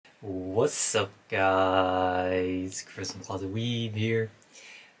What's up, guys? Chris from Closet Weeb here,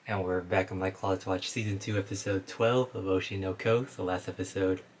 and we're back in my closet to watch season 2, episode 12 of Oshi no Ko. So last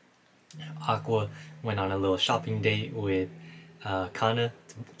episode, Aqua went on a little shopping date with Kana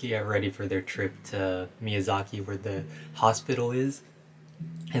to get ready for their trip to Miyazaki, where the hospital is.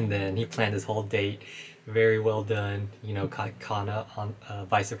 And then he planned his whole date, very well done. You know, caught Kana on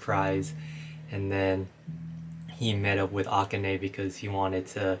by surprise, and then he met up with Akane because he wanted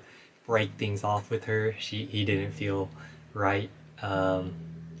to break things off with her. He didn't feel right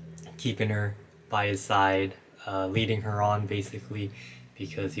keeping her by his side, leading her on basically,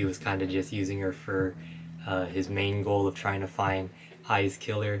 because he was kind of just using her for his main goal of trying to find Ai's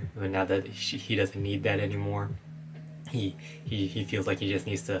killer. But now that he doesn't need that anymore, he feels like he just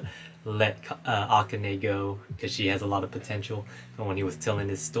needs to let Akane go because she has a lot of potential. And when he was telling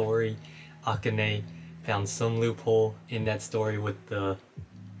his story, Akane found some loophole in that story with the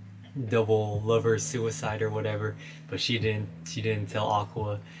double lover suicide or whatever, but she didn't tell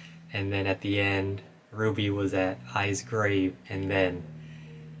Aqua. And then at the end, Ruby was at Ai's grave, and then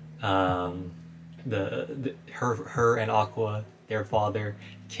her and Aqua, their father,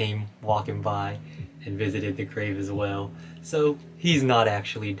 came walking by and visited the grave as well. So he's not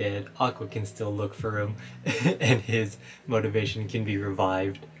actually dead. Aqua can still look for him and his motivation can be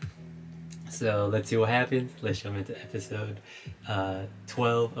revived. So let's see what happens. Let's jump into episode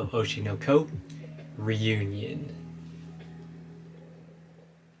 12 of Oshi no Ko, Reunion.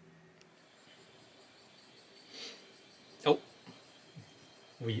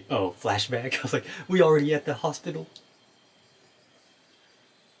 Flashback. I was like, we already at the hospital?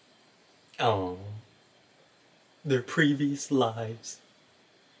 Oh, their previous lives.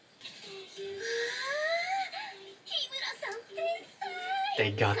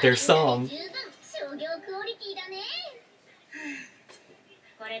 They got their song.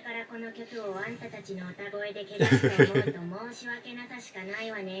 これからこの曲をあんたたちの歌声で消すと思うと申し訳なさしかな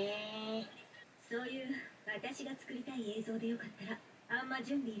いわね。そういう私が作りたい映像でよかったらあんま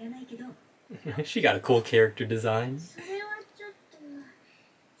準備いらないけど。She got a cool character design. それはちょっと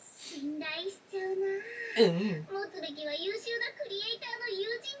信頼しちゃうな。持つべきは優秀なクリエイターの友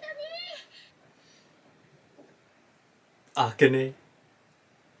人だね。Akane.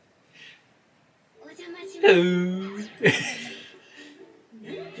 お邪魔します。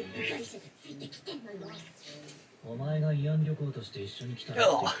お前が慰安旅行として一緒に来たらっ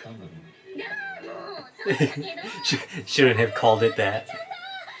て言ったんだろ。Shouldn't have called it that.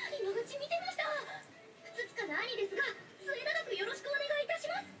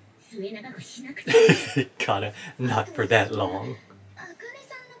 Kinda not for that long.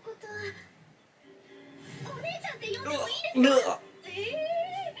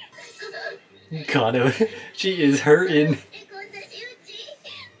 Kinda, she is hurting.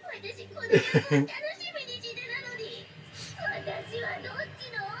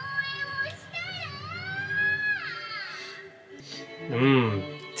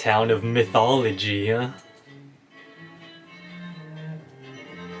 Town of mythology, huh?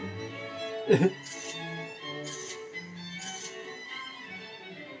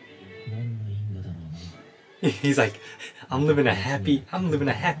 He's like, I'm living a happy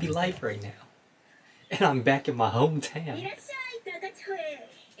life right now. And I'm back in my hometown.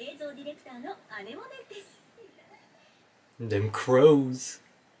 Them crows.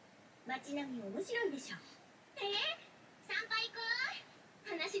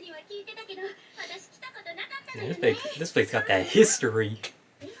 This place got that history.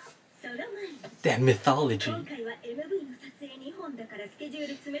 That mythology.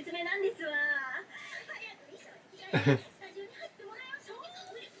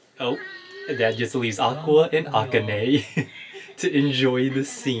 Oh, that just leaves Aqua and Akane to enjoy the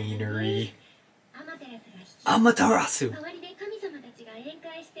scenery. Amaterasu!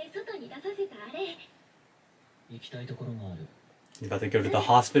 You about to go to the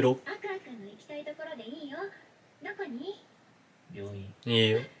hospital?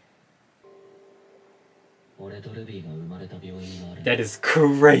 Yeah. That is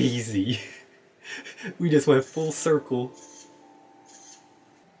crazy. We just went full circle.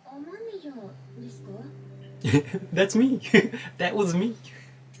 That's me. That was me.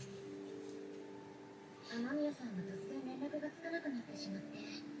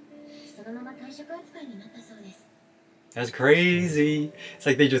 That's crazy. It's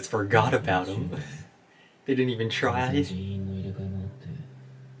like they just forgot about him. They didn't even try.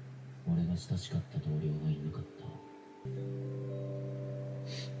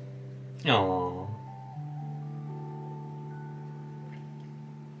 Aww.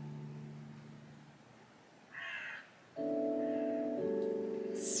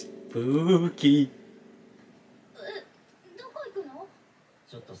 Spooky. どこ行くの？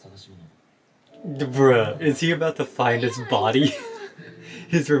ちょっと探し物。 Bruh, is he about to find his body?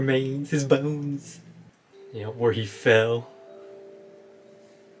 His remains, his bones. You know, where he fell.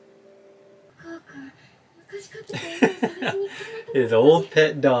 カー君、昔飼ってた犬を探しにこんなとこ His old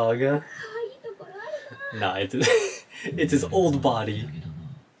pet dog, huh? 可愛いところあるな。 Nah, it's it's his old body. だけだな。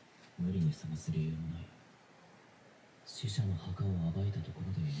無理に探す理由もない。死者の墓を暴いたとこ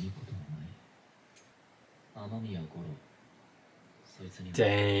ろでいいことはない。雨宮五郎。そいつには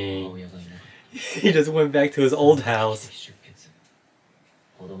Dang. 母親がいなかった。 He just went back to his old house. 出血。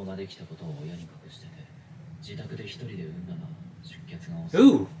子供ができたことを親に隠してて、自宅で一人で産んだが出血が多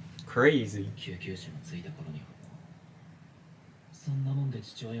い。 Ooh, crazy. 救急車が着いた頃にはそんなもんで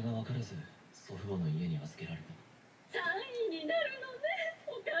父親が分からず祖父母の家に預けられた。3位になるのね。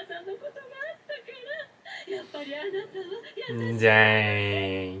お母さんのことがあったから。やっぱりあなたは優しい。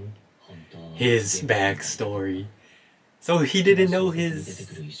 Dang. 本当は His backstory. So he didn't know his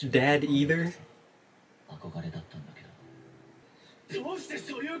dad either? 憧れだったんだけど。どうして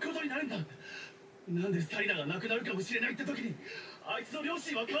そういうことになるんだ。なんでサイダが亡くなるかもしれないって時にあいつの両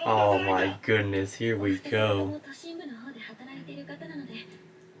親は顔を Oh 出さないん my だ。 goodness, here we お二人とも go. 都心部の方で働いている方なので、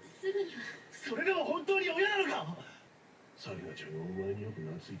すぐには。それでも本当に親なのか。サイダちゃんがお前によく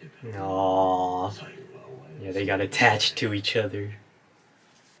懐いてた。 Aww. サイダはお前 Yeah, they got attached to each other.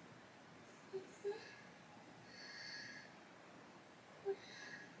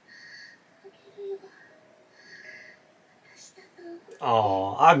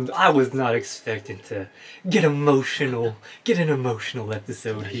 Oh, I was not expecting to get emotional. Get an emotional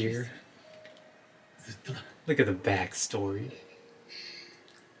episode here. ずっとだ。 Look at the backstory.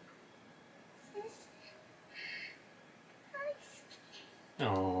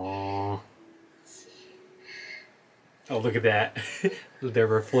 Aww. Oh, look at that. Their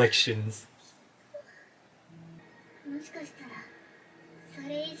reflections. もしかしたらそ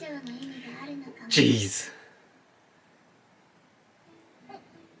れ以上の意味があるのかも。 Jeez.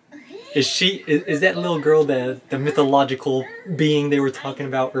 Is that little girl the mythological being they were talking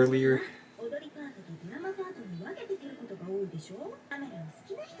about earlier? 踊りパートとドラマパートに分けて撮ることが多いでしょ。カメラを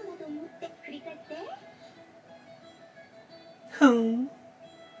好きな人だと思って振り返って。 Hmm.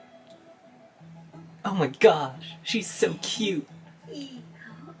 Oh my gosh, she's so cute. いい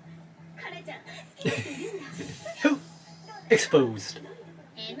顔。カラちゃん好きな人いるんだ。 Exposed.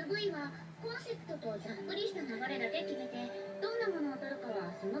 MV はコンセプトとざっくりした流れだけ決めて、どんなものを撮るか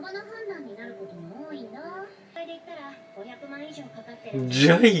はその場の判断になることも多いんだ。それで言ったら500万以上かかってる。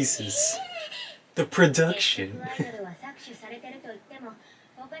 Jesus. The production. アイドルは搾取されてると言っても、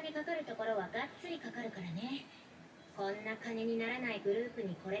他にかかるところはがっつりかかるからね。こんな金にならないグループ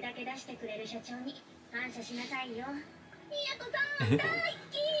にこれだけ出してくれる社長に感謝しなさいよ。みやこさん大好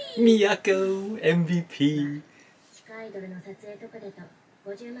き。 Miyako, MVP. 地下アイドルの撮影とかだと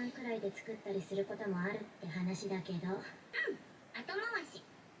50万くらいで作ったりすることもあるって話だけど。後回し。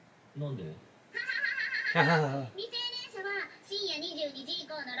なんで？ Ah. 未成年者は深夜22時以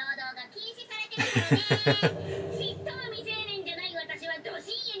降の労働が禁止されてるからね。ちっとも未成年じゃない私はど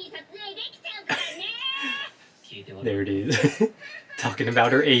深夜に撮影できちゃうからね。 There it is. Talking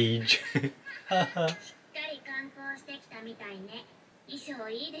about her age. しっかり観光してきたみたいね。衣装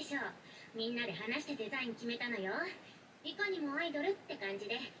いいでしょう。みんなで話してデザイン決めたのよ。いかにもアイドルって感じ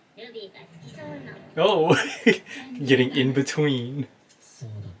でルビーが好きそうな。 Oh, getting in between. そう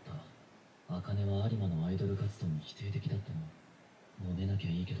だった。茜は有馬のアイドル活動に否定的だったの。もう出なきゃ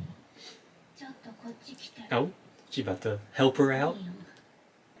いいけど。ちょっとこっち来て。 Oh, she about to help her out?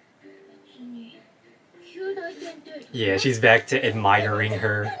 別に旧大点程度。 Yeah, she's back to admiring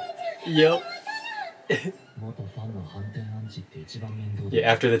her. Yup. 元ファンの反転アンチって一番面倒だ。 Yeah,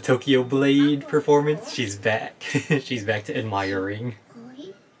 after the Tokyo Blade performance, she's back. She's back to admiring.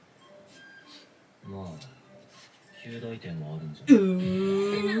 まあ、旧大点もあるんじゃ。素直 Ooh. に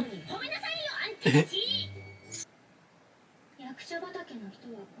褒めなさいよあんたたち。役者畑の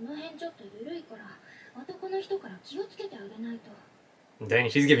人はこの辺ちょっと緩いから男の人から気をつけてあげないと。 Dang,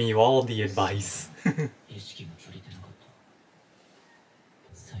 she's giving you all the advice. 意識が足りてなかった。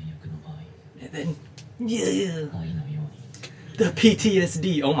最悪の場合、 And then, yeah, 愛のように。 the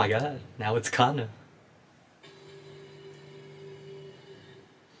PTSD. Oh my god, now it's Kana.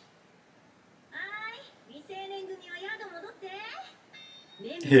 未成年組は宿戻って。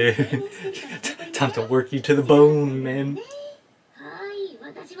 Yeah. Time to work you to the bone, man. はい、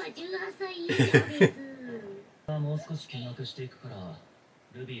私は18歳以上です。もう少し見学していくから、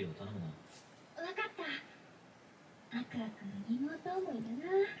ルビーを頼むな。わかった。アクア君妹思い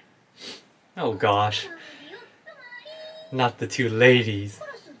だな。 Oh gosh, not the two ladies. コ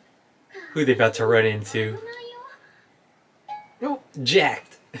ロス、Who they about to run into? Oh,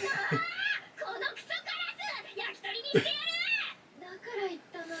 jacked. このクソカラス焼き鳥にしてやるだから言っ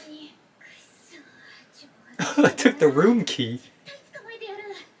たのにくっそ I took the room key. 捕まえてやる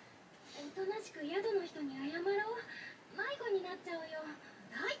おとなしく宿の人に謝ろう迷子になっちゃうよ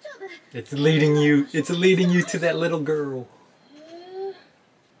大丈夫 It's leading you to that little girl.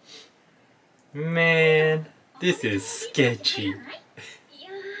 Man, this is sketchy. い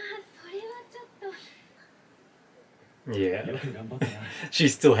やーそれはちょっと Yeah, よく頑張ったな。 she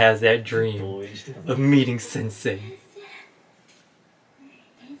still has that dream 応援してたぞ of。meeting Sensei.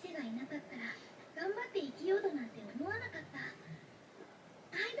 先生がいなかったら頑張って生きようとなんて思わなかった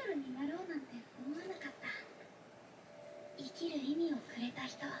アイドルになろうなんて思わなかった生きる意味をくれた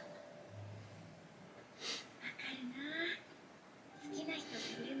人わかるな好きな人が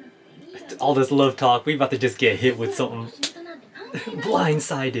いるのっていいよね All this love talk, we about to just get hit with something 仕事なんて関係ない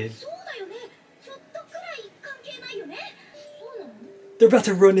blindsided. そうだよねちょっとくらい関係ないよねそうなの They're about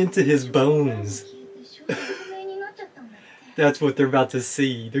to run into his bones. 消えて消息不明になっちゃったんだって That's what they're about to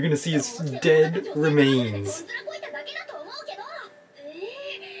see. They're gonna see his dead remains. い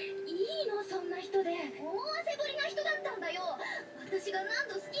いのそんな人で大汗ぶりな人だったんだよ私が何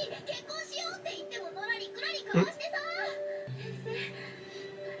度好き結婚しようって言ってものらりくらりかわしてさ先生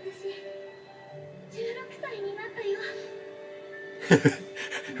私16歳になったよ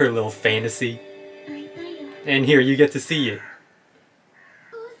Her little fantasy. 会いたいよ And here you get to see it.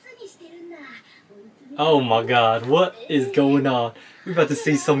 コースにしてるんだ Oh my god, what is going on? We're about to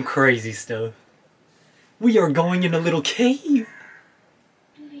see some crazy stuff. We are going in a little cave.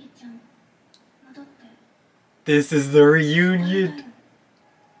 ルリーちゃん戻って This is the reunion. こ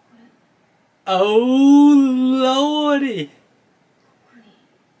れ Oh lordy. 僕に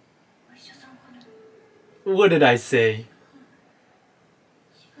お医者さんかな What did I say? 違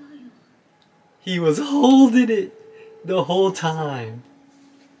うよ He was holding it the whole time.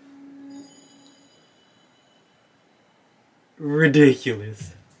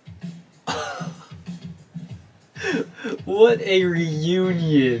 Ridiculous. What a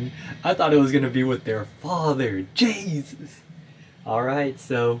reunion. I thought it was going to be with their father. Jesus. Alright,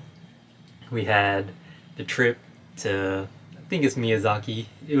 so we had the trip to, I think it's Miyazaki.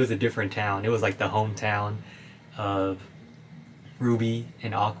 It was a different town. It was like the hometown of Ruby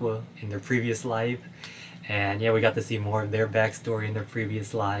and Aqua in their previous life. And yeah, we got to see more of their backstory in their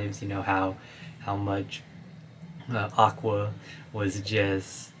previous lives. You know, how much Aqua was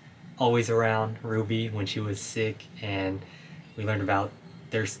just always around Ruby when she was sick, and we learned about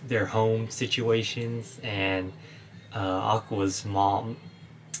their home situations, and Aqua's mom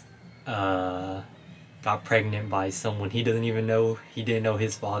got pregnant by someone he doesn't even know. He didn't know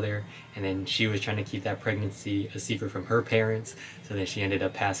his father, and then she was trying to keep that pregnancy a secret from her parents, so then she ended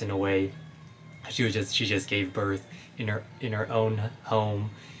up passing away. She just gave birth in her own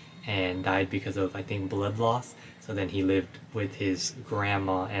home and died because of, I think, blood loss. So then he lived with his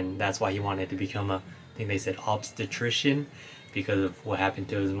grandma, and that's why he wanted to become I think they said obstetrician, because of what happened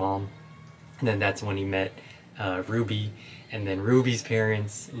to his mom. And then that's when he met Ruby, and then Ruby's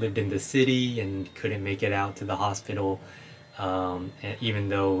parents lived in the city and couldn't make it out to the hospital, and even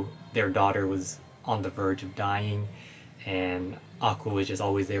though their daughter was on the verge of dying, and Aqua was just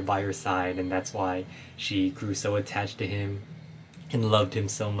always there by her side, and that's why she grew so attached to him and loved him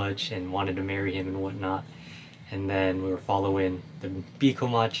so much and wanted to marry him and whatnot. And then we were following the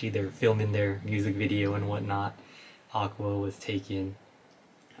Bikomachi, they were filming their music video and whatnot. Aqua was taking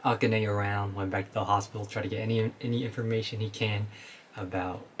Akane around, went back to the hospital, tried to get any information he can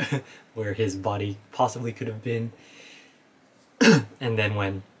about where his body possibly could have been. And then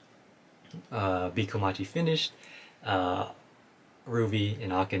when Bikomachi finished, Ruby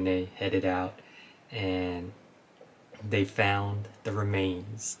and Akane headed out, and they found the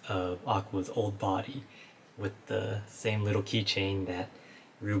remains of Aqua's old body with the same little keychain that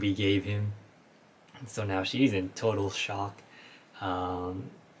Ruby gave him. So now she's in total shock. So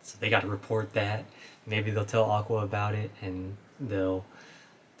they got to report that. Maybe they'll tell Aqua about it, and they'll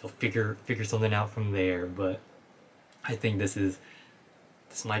figure something out from there. But I think this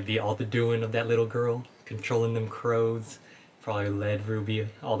might be all the doing of that little girl controlling them crows. Probably led Ruby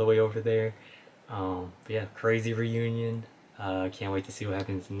all the way over there. But yeah, crazy reunion. Can't wait to see what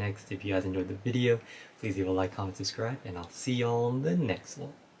happens next. If you guys enjoyed the video, please leave a like, comment, subscribe, and I'll see y'all on the next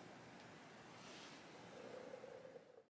one.